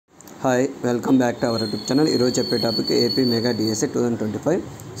Hi welcome back to our YouTube channel. ఈరోజు చెప్పే topic AP mega DSA 2025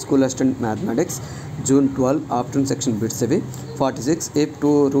 school assistant mathematics June 12 afternoon section bits ఇవి 46. If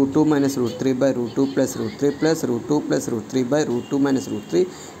 √2 - √3 / √2 + √3 + √2 + √3 / √2 - √3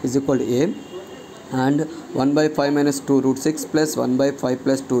 is equal to A and 1/5 - 2√6 + 1/5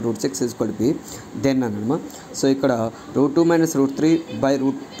 + 2√6 is equal to B, then అనమాట. So ఇక్కడ √2 - √3 /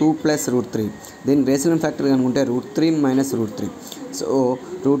 √2 + √3 దీని rational factor కనుకుంటే √3 - √3. So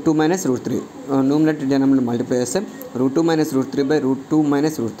 √2 - √3 numerator denominator multiply చేస్తే √2 - √3 / √2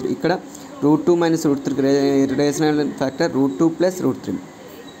 - √3. ఇక్కడ √2 - √3 rational factor √2 + √3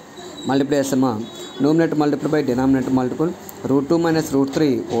 multiply చేస్తామా. Numerator multiply by denominator multiple √2 -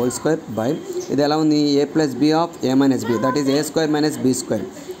 √3 whole square by ఇది ఎలా ఉంది a + b of a - b, that is a² - b².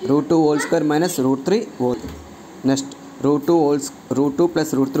 √2 whole square minus √3 whole next √2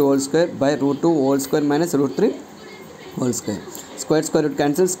 + √3 whole square by √2 whole square minus √3 whole square. Square root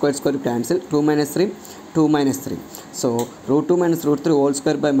cancel, square root cancel, 2 - 3 2 - 3. So √2 - √3 whole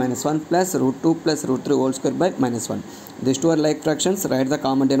square by -1 plus √2 + √3 whole square by -1. These two are like fractions. Write the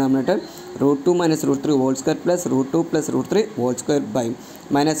common denominator √2 - √3 whole square plus √2 + √3 whole square by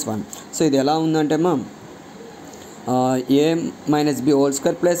 -1. So ఇది ఎలా ఉందంటే a - b whole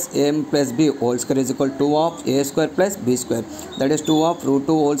square plus a + b whole square is equal to 2 of a² plus b². That is 2 of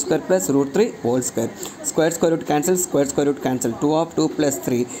 √2 whole square plus √3 whole square. Square root cancel, square root cancel. 2 of 2 +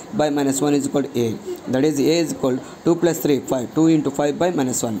 3 by -1 is equal to a. That is a is equal to 2 + 3 5. 2 into 5 by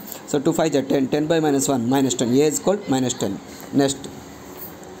 -1. So 2 5 is 10. 10 by -1 -10. A is equal to -10. Next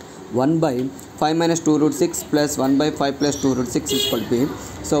 1/5 - 2√6 plus 1/5 plus 2√6 is equal to B.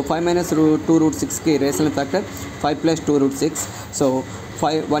 So 5 - 2√6 की rational factor 5 plus 2√6. So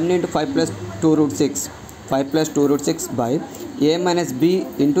 1 into 5 plus 2√6, 5 plus 2√6 by a minus b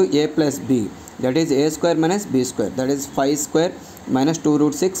into a plus b, that is a² minus b², that is 5² minus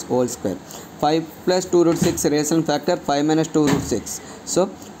 2√6 whole square. 5 plus 2√6 rational factor 5 minus 2√6. So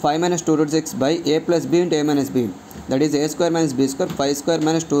 5 minus 2√6 by a plus b into a minus b, that is a² minus b², 5²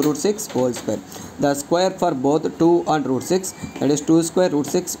 minus 2√6 whole square. The square for both 2 and √6, that is 2²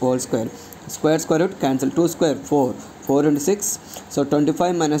 √6 whole square. Square root cancel, 2 square 4, 4 into 6. So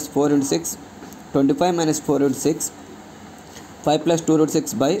 25 minus 4 into 6, 25 minus 4 into 6, 5 plus 2√6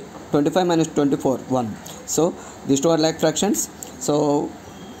 by 25 minus 24 1. So these two are like fractions. So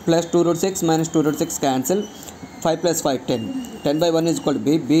plus 2√6 minus 2√6 cancel, 5 plus 5 10. 10 by 1 is equal to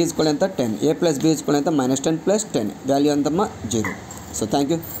b. B is equal to 10. A plus b is equal to -10 plus 10. Value antama 0. So thank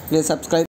you. Please subscribe.